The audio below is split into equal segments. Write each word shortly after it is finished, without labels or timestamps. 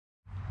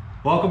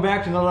Welcome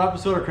back to another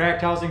episode of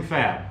Cracked Housing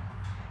Fab.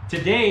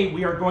 Today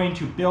we are going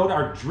to build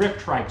our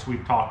drift trikes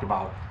we've talked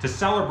about to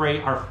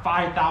celebrate our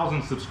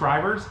 5,000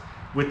 subscribers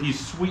with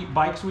these sweet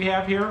bikes we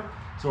have here.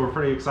 So we're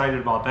pretty excited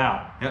about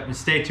that. Yep, and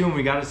stay tuned.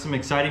 We got some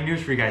exciting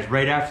news for you guys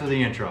right after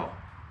the intro.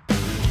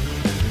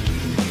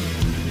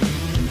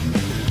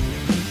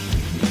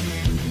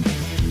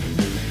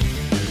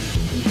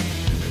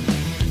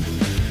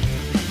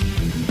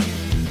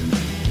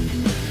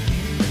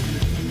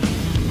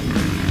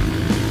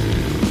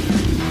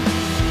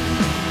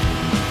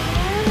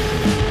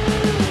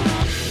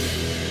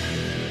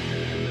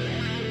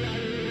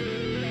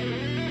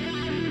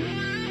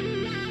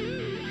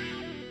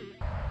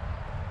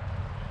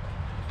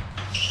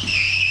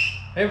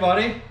 Hey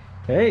buddy.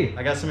 Hey.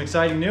 I got some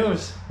exciting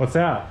news. What's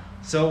that?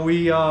 So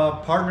we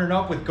partnered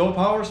up with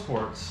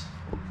Gopowersports.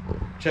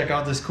 Check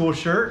out this cool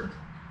shirt.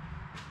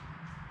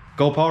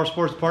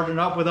 Gopowersports partnered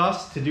up with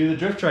us to do the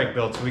drift trike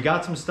build. So we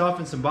got some stuff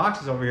in some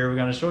boxes over here we're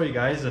going to show you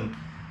guys, and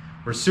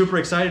we're super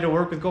excited to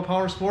work with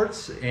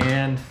Gopowersports,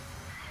 and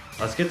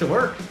let's get to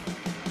work.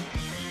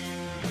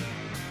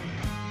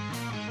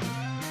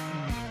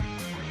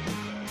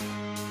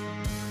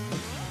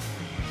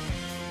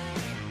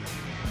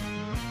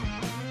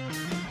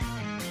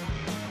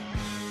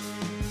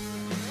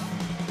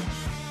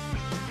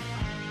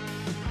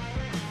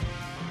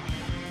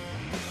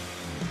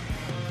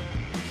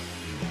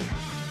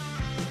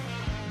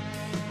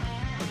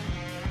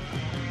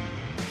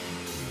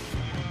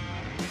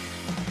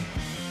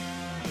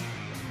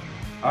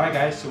 All right,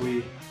 guys, so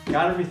we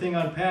got everything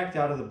unpacked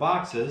out of the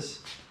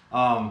boxes.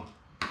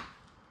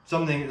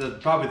 Something that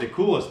probably the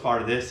coolest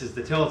part of this is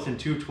the Tillotson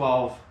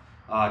 212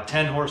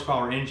 10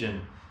 horsepower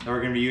engine that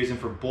we're going to be using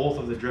for both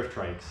of the drift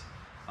trikes.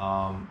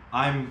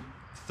 I'm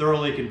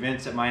thoroughly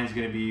convinced that mine's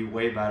going to be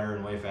way better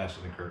and way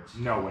faster than Kurt's.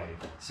 No way.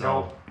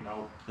 So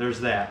no.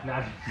 There's that.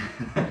 Not.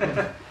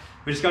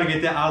 We just got to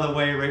get that out of the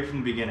way right from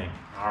the beginning.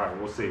 All right,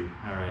 we'll see.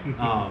 All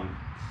right.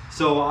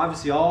 So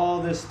obviously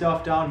all this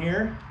stuff down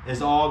here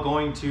is all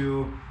going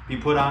to be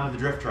put onto the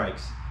drift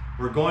trikes.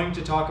 We're going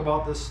to talk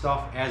about this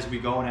stuff as we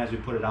go and as we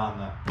put it on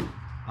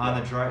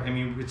the trike. I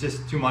mean, it's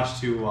just too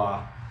much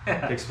to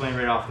explain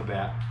right off the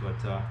bat.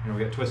 But you know,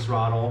 we got twist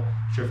throttle,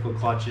 triple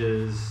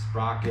clutches,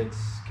 sprockets,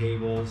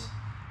 cables.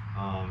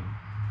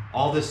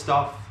 All this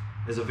stuff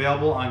is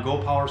available on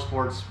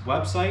Gopowersports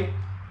website,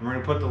 and we're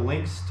going to put the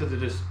links to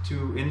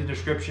in the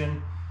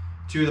description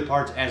to the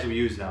parts as we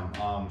use them.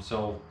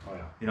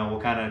 You know,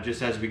 we'll kind of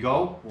just as we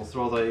go, we'll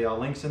throw the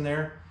links in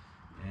there,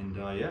 and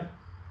yeah.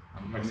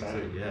 I'm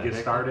excited to get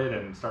started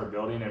and start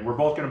building, and we're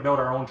both going to build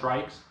our own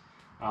trikes,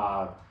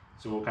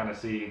 so we'll kind of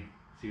see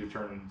who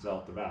turns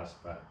out the best.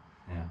 But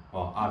yeah,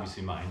 well,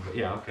 obviously mine, but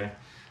yeah, okay.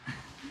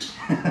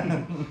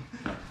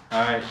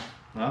 All right,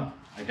 well,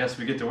 I guess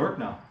we get to work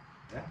now.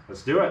 Yeah,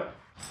 let's do it.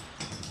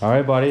 All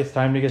right, buddy, it's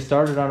time to get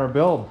started on our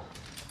build.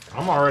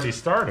 I'm already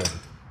started.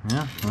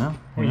 Yeah, well,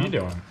 what are you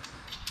doing?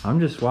 I'm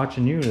just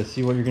watching you to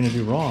see what you're going to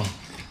do wrong.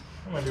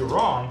 I'm going to do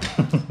wrong?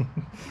 I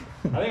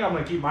think I'm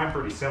going to keep mine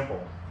pretty simple.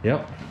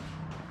 Yep.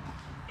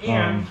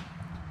 And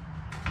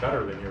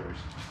better than yours.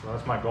 So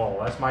that's my goal.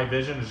 That's my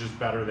vision, is just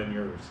better than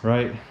yours.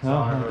 Right. So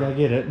well, I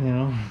get it, you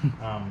know.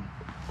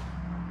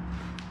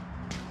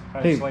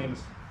 Hey, look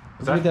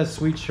at that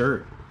sweet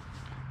shirt.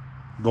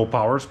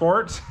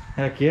 Gopowersports?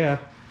 Heck yeah.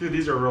 Dude,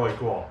 these are really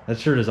cool. That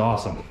shirt is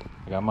awesome.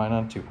 I got mine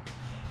on too.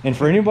 And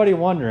for anybody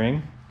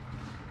wondering,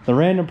 the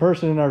random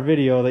person in our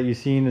video that you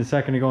seen a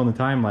second ago in the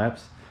time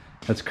lapse,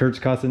 that's Kurt's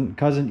cousin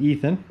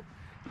Ethan.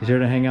 He's here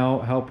to hang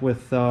out, help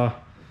with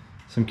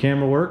some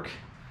camera work.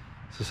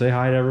 So say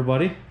hi to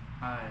everybody.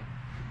 Hi.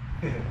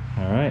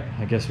 All right,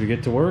 I guess we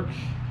get to work.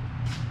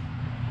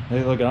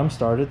 Hey, look, I'm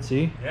started,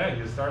 see? Yeah,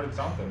 you started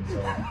something, so.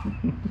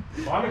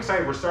 Well, I'm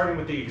excited. We're starting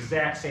with the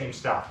exact same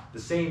stuff. The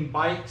same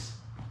bikes,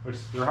 which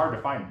they're hard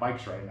to find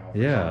bikes right now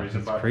for some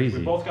reason. It's crazy.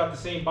 We both got the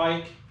same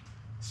bike,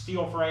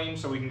 steel frame,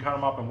 so we can cut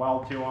them up and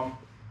weld to them.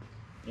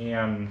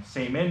 And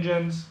same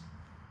engines.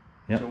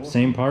 Yep, so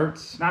same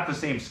parts. Not the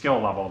same skill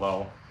level,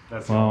 though.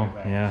 That's the well,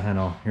 only thing. yeah, I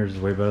know. Yours is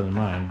way better than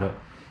mine. But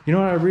you know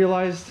what I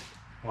realized?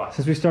 What?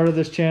 Since we started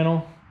this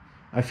channel,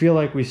 I feel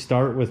like we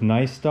start with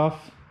nice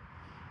stuff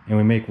and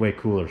we make way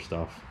cooler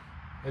stuff.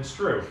 It's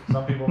true.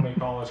 Some people may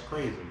call us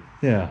crazy.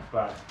 Yeah.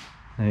 But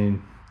I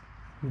mean,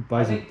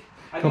 I think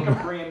a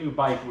brand new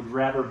bike would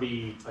rather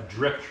be a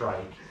drift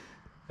trike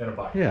than a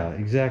bike. Yeah,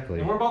 exactly.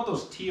 And what about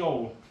those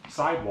teal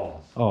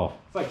sidewalls? Oh.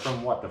 It's like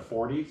from what, the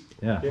 40s?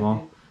 Yeah, 50s?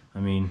 well, I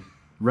mean,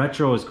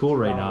 retro is cool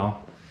right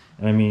now.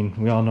 And I mean,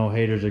 we all know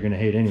haters are going to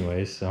hate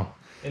anyways, so.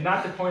 And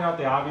not to point out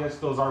the obvious,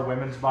 those are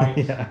women's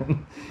bikes. Yeah.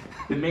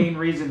 The main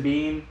reason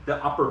being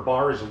the upper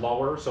bar is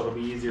lower, so it'll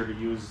be easier to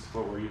use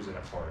what we're using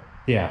it for.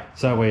 Yeah,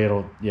 so that way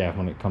it'll,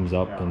 when it comes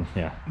up, and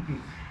yeah.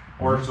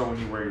 Or so when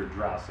you wear your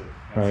dress.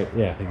 Right,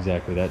 yeah,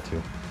 exactly, that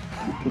too.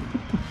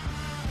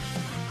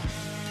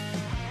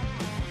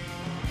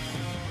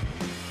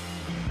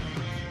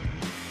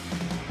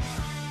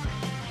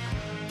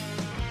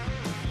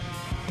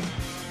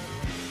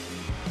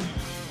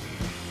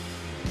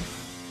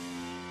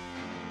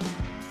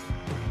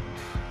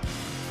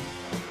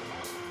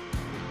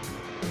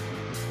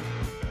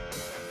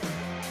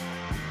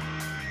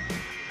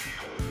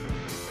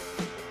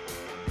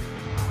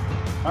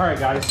 All right,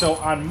 guys, so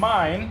on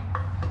mine,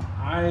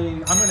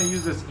 I'm gonna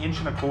use this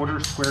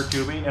 1.25" square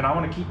tubing, and I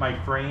wanna keep my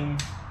frame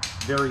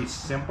very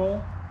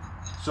simple.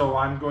 So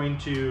I'm going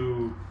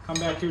to come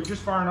back here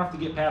just far enough to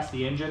get past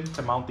the engine,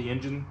 to mount the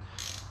engine.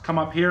 Come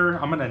up here,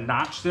 I'm gonna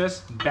notch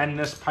this, bend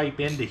this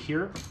pipe into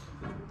here,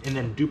 and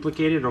then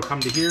duplicate it. It'll come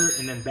to here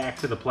and then back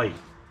to the plate.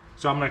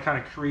 So I'm gonna kind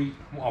of create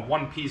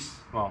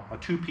a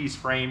two-piece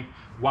frame,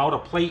 weld a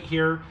plate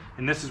here,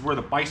 and this is where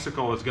the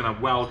bicycle is gonna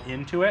weld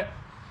into it.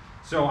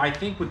 So I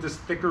think with this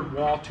thicker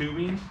wall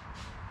tubing,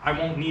 I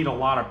won't need a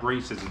lot of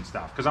braces and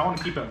stuff, because I want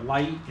to keep it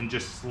light and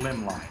just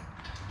slimline.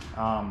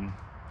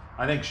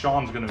 I think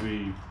Sean's gonna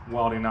be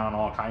welding on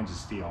all kinds of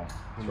steel.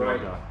 That's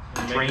right. Like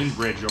a train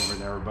bridge over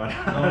there, but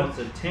no, it's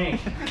a tank.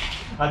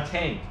 a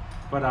tank.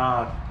 But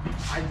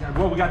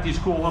well, we got these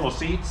cool little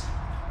seats.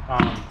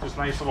 Just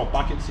nice little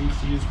bucket seats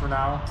to use for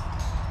now,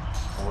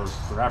 or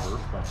forever.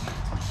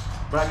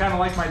 But I kind of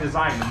like my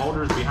design. The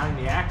motor's behind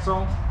the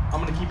axle. I'm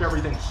gonna keep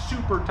everything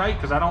super tight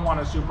because I don't want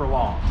it super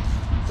long.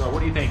 So what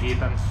do you think,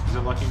 Ethan? Is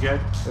it looking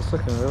good? It's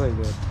looking really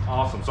good.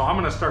 Awesome. So I'm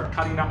gonna start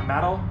cutting up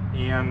metal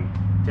and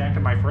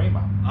tacking my frame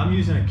up. I'm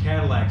using a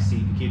Cadillac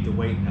seat to keep the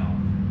weight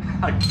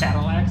down. A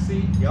Cadillac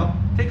seat? Yep.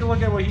 Take a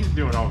look at what he's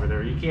doing over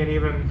there. You can't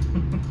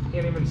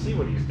even see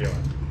what he's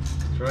doing.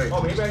 That's right.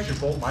 Oh, maybe I should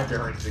bolt my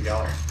bearings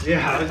together.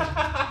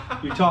 Yeah.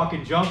 You're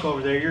talking junk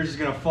over there. Yours is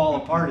gonna fall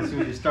apart as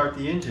soon as you start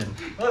the engine.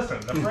 Listen,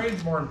 the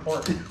frame's more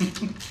important.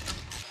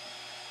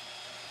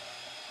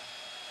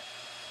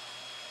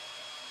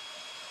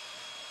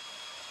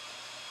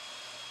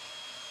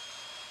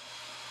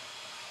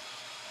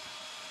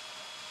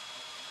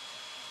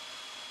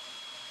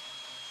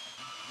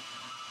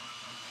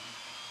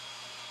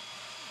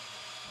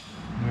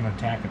 I'm gonna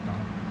tack it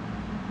down.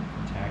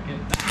 Tack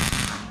it.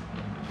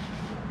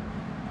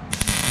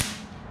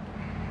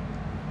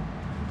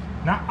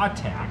 Not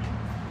attack.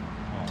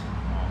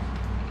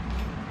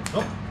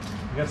 Oh,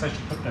 I guess I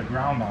should put the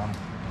ground on.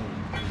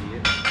 Oh, you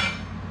idiot.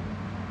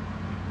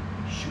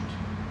 Shoot.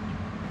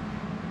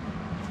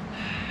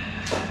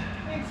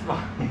 Thanks,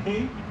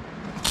 buddy.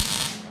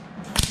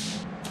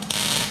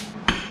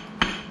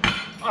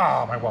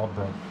 Ah, my weld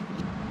broke.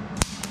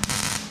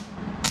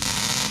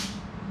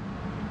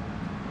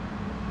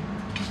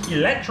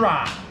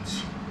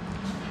 Electrons.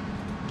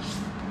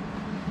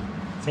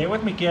 Say it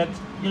with me, kids.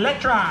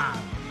 Electrons.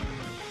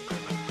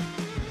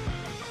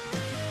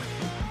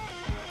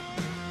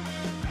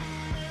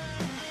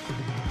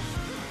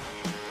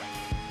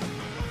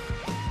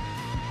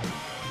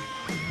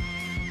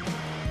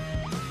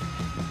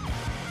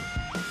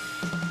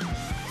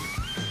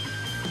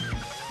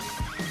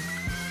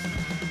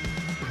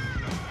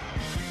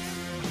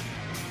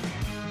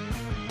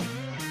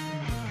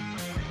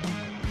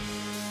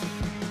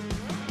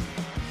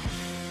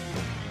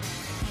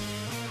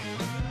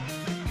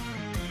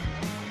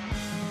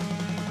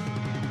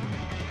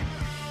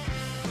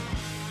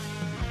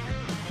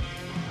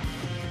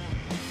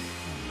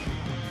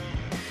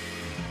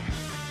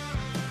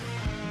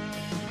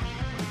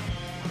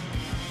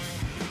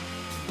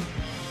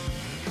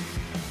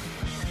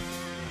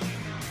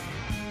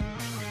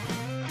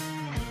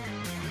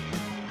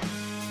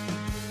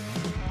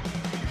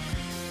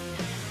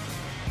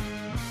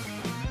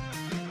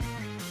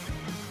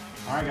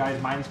 All right,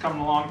 guys, mine's coming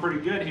along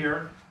pretty good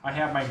here. I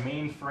have my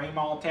main frame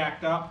all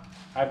tacked up.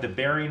 I have the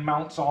bearing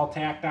mounts all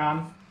tacked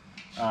on.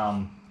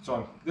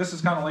 So this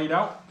is kind of laid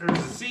out. There's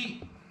the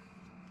seat.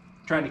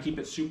 Trying to keep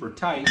it super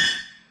tight.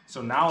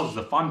 So now is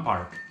the fun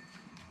part.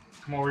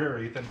 Come over here,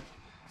 Ethan.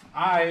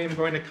 I am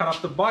going to cut up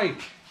the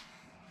bike.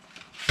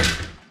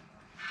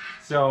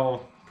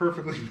 So,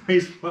 perfectly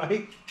nice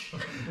bike.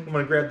 I'm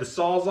going to grab the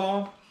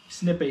sawzall,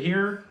 snip it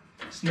here,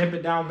 snip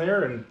it down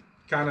there, and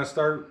kind of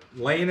start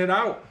laying it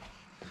out.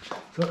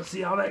 So let's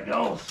see how that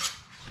goes.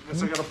 I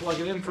guess I gotta plug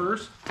it in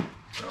first.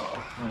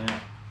 Oh, yeah.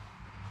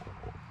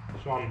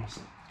 Sean's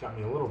got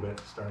me a little bit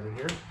started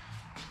here.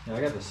 Yeah,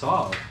 I got the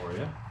saw out for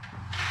you.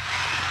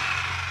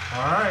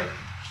 All right.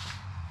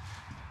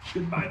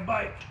 Goodbye,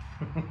 bike.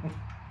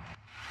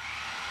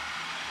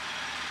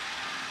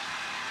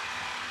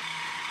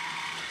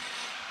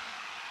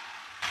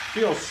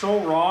 Feels so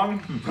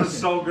wrong, but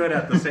so good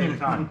at the same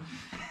time.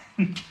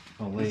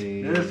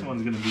 This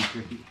one's gonna be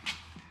tricky.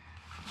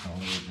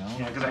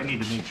 Yeah, because I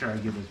need to make sure I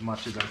get as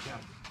much as I can.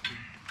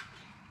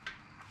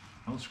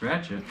 Don't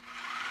scratch it.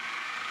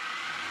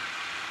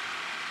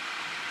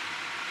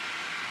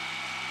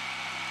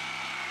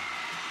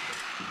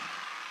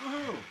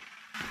 Woohoo!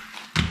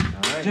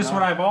 All right, Just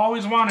what I've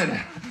always wanted,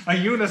 a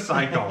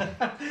unicycle.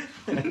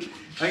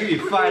 I'll give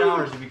you 5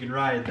 hours if you can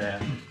ride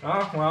that.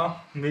 Oh,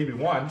 well, maybe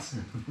once.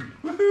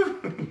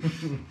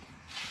 Woohoo!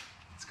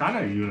 It's kind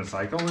of a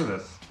unicycle. Look at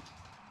this.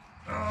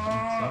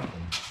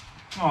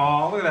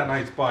 Oh, look at that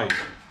nice bike.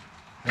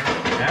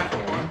 Half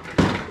of one.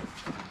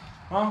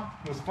 Well,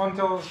 it was fun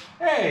till...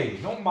 Hey,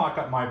 don't mock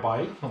up my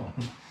bike.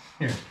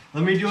 Here,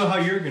 let me do it how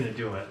you're going to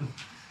do it.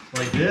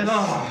 Like this.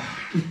 Oh.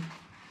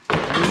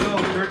 There we go.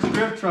 Kurt's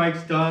drift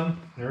trike's done.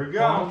 There we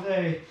go. All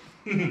day.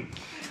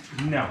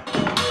 No.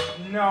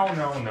 No,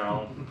 no,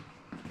 no.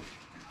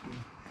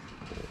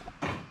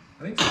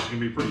 I think this is gonna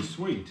be pretty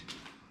sweet.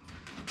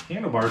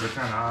 Handlebars are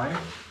kind of high.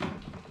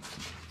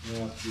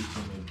 We'll have to do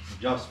some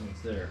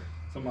adjustments there.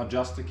 Some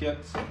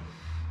adjust-a-kits.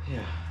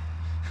 Yeah.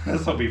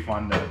 This will be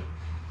fun to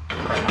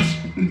crash.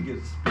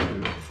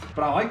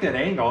 But I like that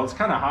angle. It's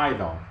kind of high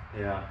though.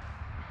 Yeah.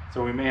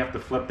 So we may have to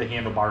flip the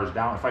handlebars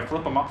down. If I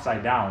flip them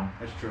upside down,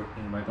 That's true.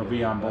 they'll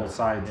be on both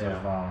sides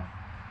of on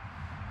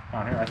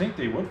here. I think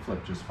they would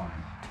flip just fine.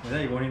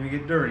 Yeah, you won't even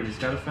get dirty. It's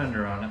got a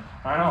fender on it.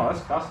 I know,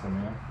 that's custom,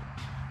 man.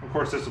 Of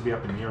course, this will be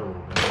up in the air a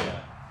little bit. Yeah.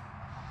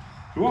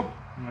 Cool.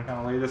 I'm gonna kind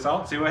of lay this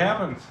out, see what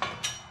happens.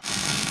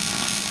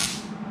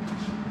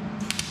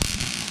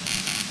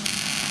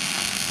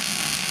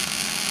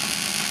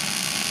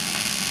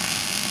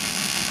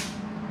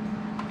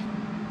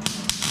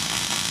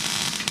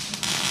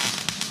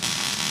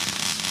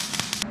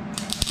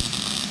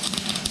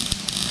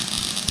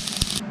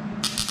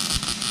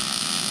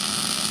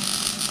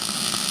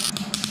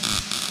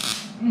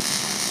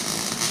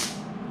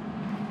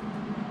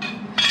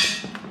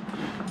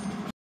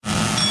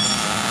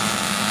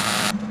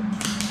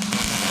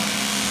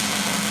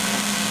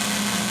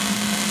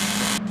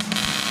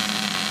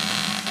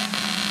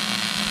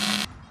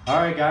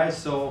 Alright guys,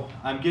 so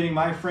I'm getting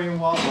my frame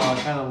well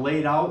kind of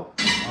laid out.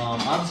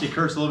 Obviously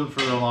Kurt's a little bit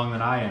further along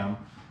than I am,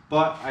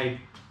 but I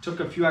took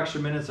a few extra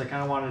minutes. I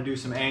kind of wanted to do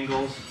some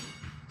angles,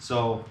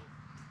 so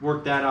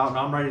work that out.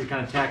 Now I'm ready to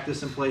kind of tack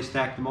this in place,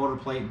 tack the motor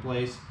plate in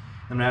place,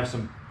 and I have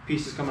some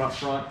pieces coming up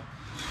front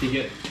to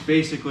get,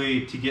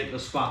 basically to get a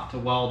spot to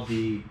weld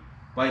the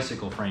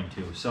bicycle frame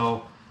to.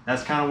 So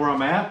that's kind of where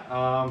I'm at.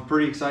 I'm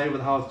pretty excited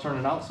with how it's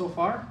turning out so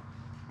far,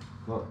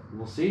 but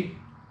we'll see.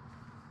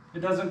 It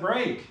doesn't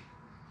break.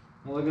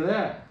 Well, look at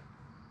that.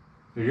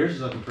 Dude, yours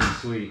is looking pretty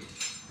sweet.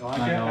 Well, I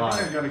think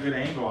I've got a good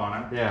angle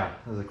on it. Yeah,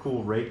 there's a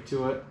cool rake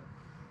to it.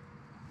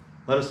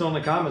 Let us know in the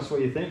comments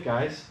what you think,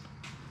 guys.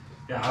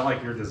 Yeah, I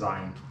like your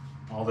design.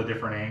 All the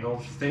different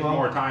angles. It's taking Well,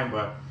 more time,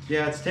 but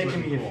yeah, it's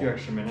taking me cool. a few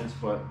extra minutes,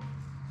 but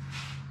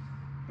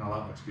no,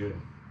 that looks good.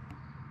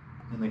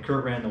 and then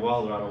Kurt ran the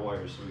welder out of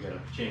wires, so we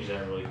gotta change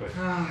that really quick.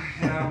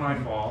 Yeah, my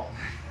fault.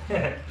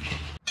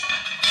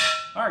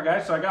 Alright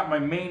guys, so I got my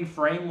main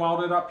frame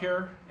welded up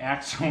here,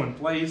 axle in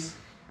place.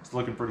 It's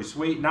looking pretty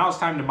sweet. Now it's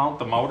time to mount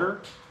the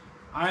motor.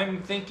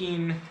 I'm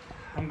thinking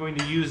I'm going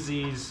to use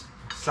these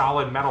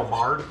solid metal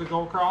bars to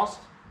go across.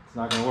 It's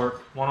not gonna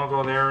work. One will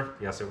go there.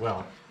 Yes, it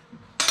will.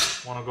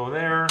 One will go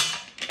there.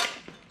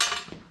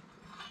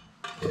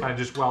 I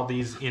just weld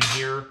these in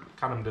here,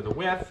 cut them to the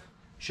width.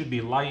 Should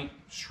be light,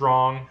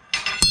 strong.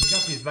 We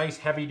got these nice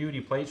heavy duty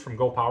plates from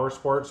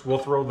Gopowersports. We'll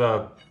throw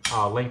the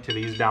link to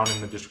these down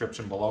in the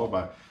description below,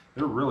 but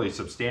they're really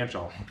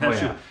substantial.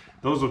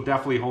 Those will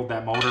definitely hold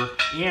that motor.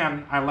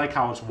 And I like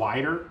how it's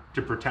wider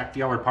to protect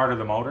the other part of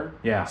the motor.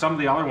 Yeah. Some of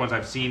the other ones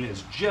I've seen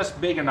is just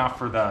big enough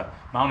for the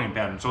mounting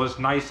pattern. So it's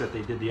nice that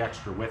they did the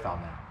extra width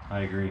on that.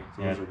 I agree.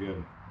 So those are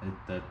good.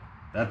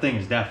 That thing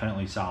is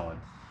definitely solid.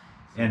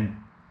 And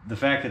the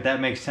fact that that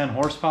makes 10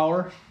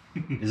 horsepower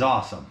is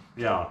awesome.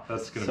 Yeah,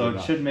 that's gonna be So it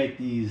enough. should make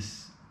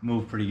these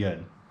move pretty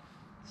good.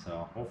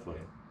 So Hopefully.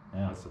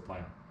 yeah. That's the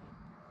plan.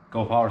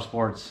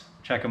 Gopowersports,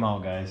 check them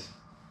out, guys.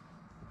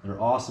 They're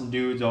awesome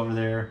dudes over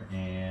there,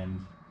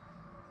 and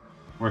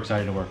we're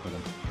excited to work with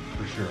them,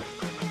 for sure.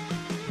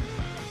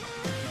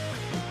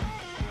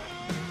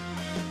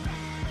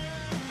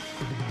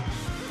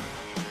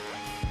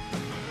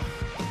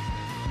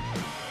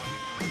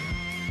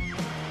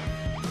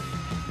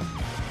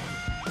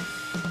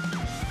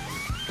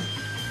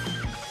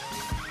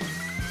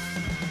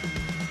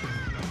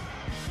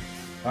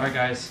 All right,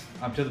 guys,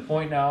 I'm to the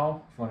point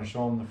now. If you want to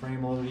show them the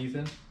frame loaded,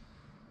 Ethan.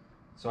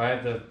 So I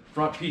have the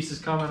front pieces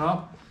coming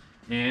up,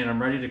 and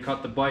I'm ready to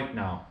cut the bike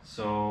now.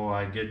 So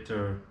I get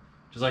to,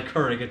 just like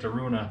Kurt, I get to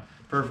ruin a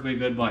perfectly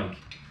good bike.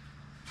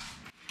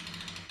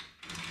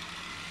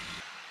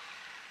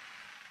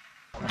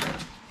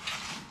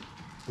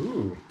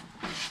 Ooh.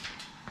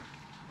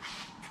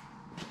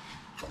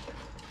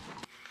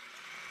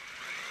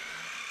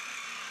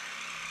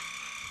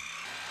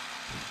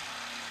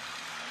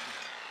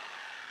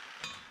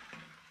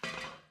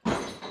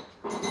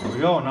 There we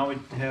go. Now we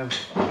have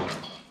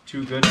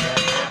two good back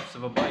halves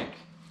of a bike.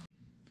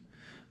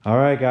 All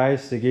right,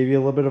 guys, to give you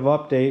a little bit of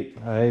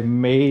update, I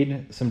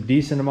made some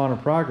decent amount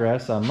of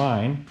progress on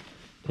mine.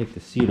 Take the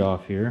seat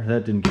off here.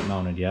 That didn't get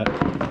mounted yet.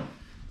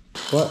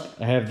 But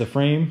I have the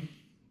frame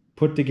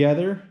put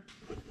together.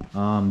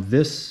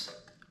 This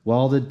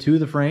welded to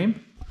the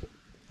frame.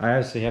 I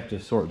actually have to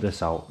sort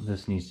this out.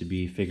 This needs to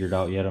be figured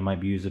out yet. I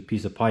might use a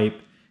piece of pipe,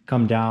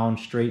 come down,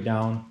 straight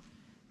down.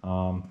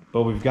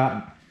 But we've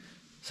got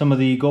some of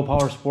the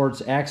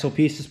Gopowersports axle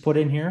pieces put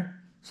in here,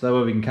 so that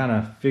way we can kind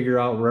of figure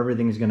out where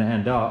everything's going to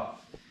end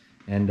up.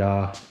 And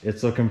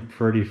it's looking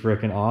pretty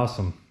freaking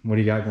awesome. What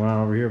do you got going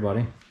on over here,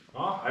 buddy?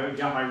 Well, I've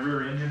got my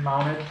rear engine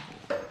mounted.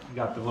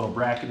 Got the little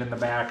bracket in the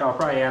back. I'll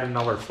probably add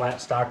another flat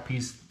stock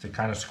piece to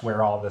kind of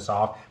square all this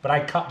off. But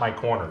I cut my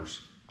corners.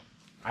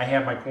 I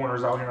have my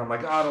corners out here, and I'm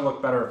like, oh, it'll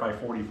look better if I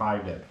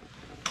 45'd it.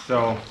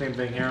 So same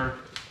thing here.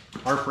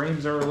 Our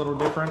frames are a little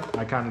different.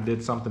 I kind of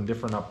did something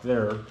different up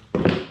there.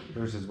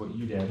 versus what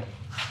you did.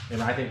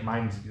 And I think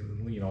mine's,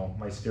 you know,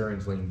 my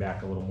steering's leaning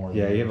back a little more.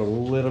 Yeah, you have a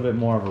little bit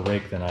more of a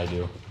rake than I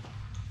do.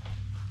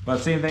 But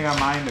same thing on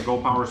mine, the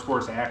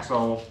Gopowersports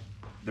axle,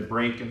 the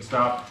brake and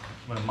stuff.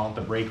 I'm gonna mount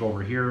the brake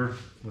over here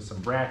with some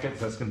brackets.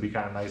 That's gonna be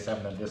kind of nice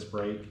having a disc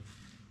brake.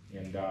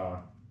 And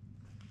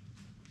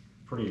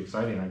pretty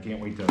exciting. I can't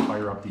wait to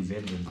fire up these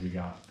engines we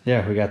got.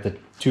 Yeah, we got the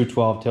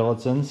 212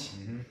 Tillotsons.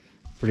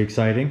 Pretty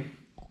exciting.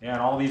 Yeah,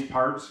 and all these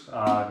parts we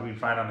can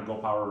find on the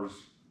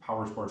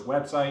Gopowersports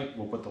website.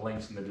 We'll put the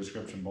links in the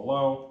description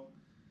below.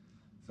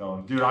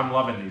 So, dude, I'm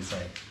loving these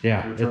things.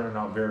 Yeah. They're turning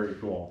out very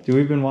cool. Dude,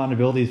 we've been wanting to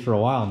build these for a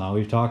while now.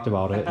 We've talked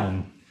about it.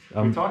 And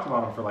we talked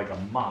about them for like a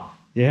month.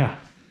 Yeah.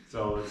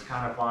 So it's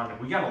kind of fun.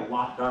 We got a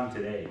lot done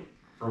today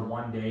for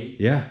one day.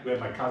 Yeah. We had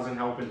my cousin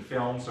helping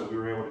film, so we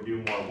were able to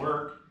do more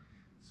work.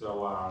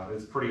 So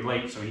it's pretty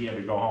late, so he had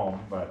to go home.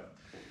 But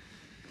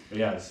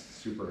yeah, it's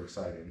super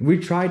exciting. We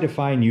tried to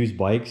find used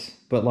bikes,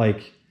 but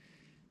like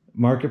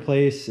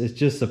Marketplace, it's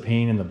just a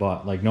pain in the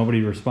butt. Like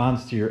nobody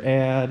responds to your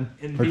ad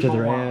or to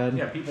their ad.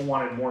 Yeah, people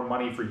wanted more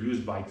money for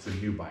used bikes than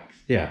new bikes.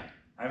 Yeah.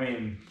 I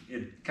mean,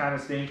 it kind of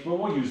stinks, but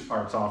we'll use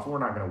parts off. We're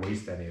not going to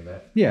waste any of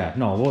it. Yeah,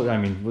 no, well, I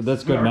mean,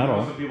 that's good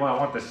metal. Some people that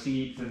want the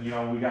seats, and you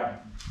know, we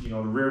got, you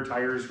know, the rear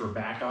tires for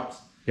backups.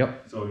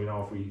 Yep. So you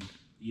know, if we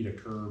eat a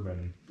curb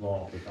and blow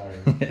off the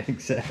tires.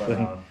 Exactly.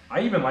 But,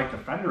 I even like the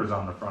fenders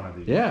on the front of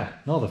these. Yeah,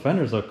 no, the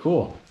fenders look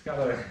cool. It's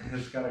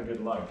got a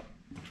good look.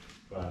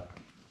 But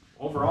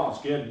overall,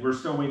 it's good. We're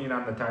still waiting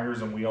on the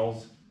tires and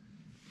wheels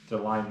to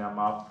line them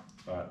up,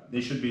 but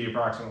they should be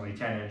approximately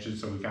 10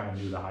 inches, so we kind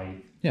of knew the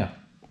height. Yeah.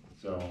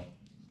 So.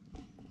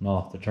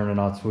 No, they're turning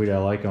out sweet. I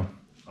like them.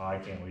 Oh, I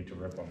can't wait to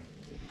rip them.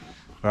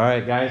 All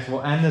right, guys,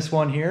 we'll end this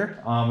one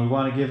here. We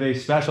want to give a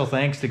special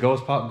thanks to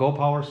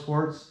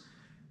Gopowersports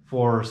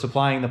for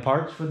supplying the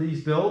parts for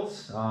these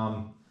builds.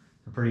 They're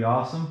pretty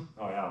awesome.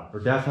 Oh, yeah.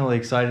 We're definitely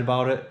excited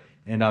about it.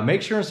 And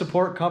make sure and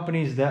support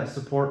companies that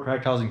support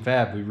Cracked Housing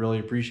Fab. We really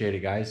appreciate it,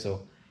 guys.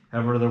 So head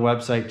over to their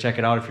website, check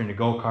it out if you're into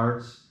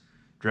go-karts,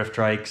 drift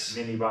trikes,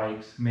 mini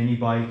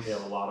bikes. They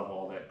have a lot of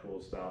all that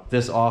cool stuff.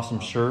 This awesome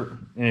shirt.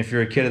 And if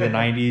you're a kid of the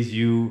 90s,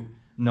 you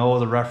know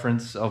the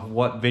reference of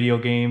what video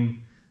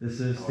game this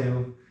is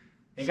too.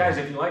 And guys,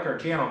 if you like our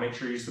channel, make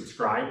sure you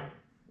subscribe.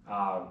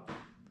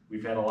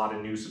 We've had a lot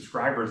of new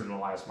subscribers in the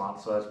last month,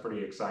 so that's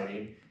pretty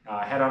exciting.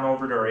 Head on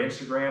over to our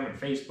Instagram and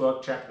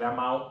Facebook, check them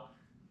out.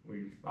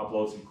 We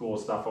upload some cool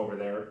stuff over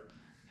there.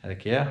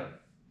 Heck yeah.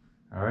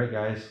 All right,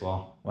 guys.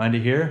 Well, we'll end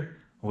it here.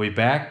 We'll be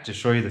back to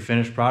show you the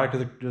finished product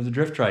of the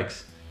drift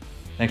trikes.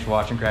 Thanks for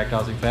watching Cracked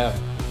Housing Fab.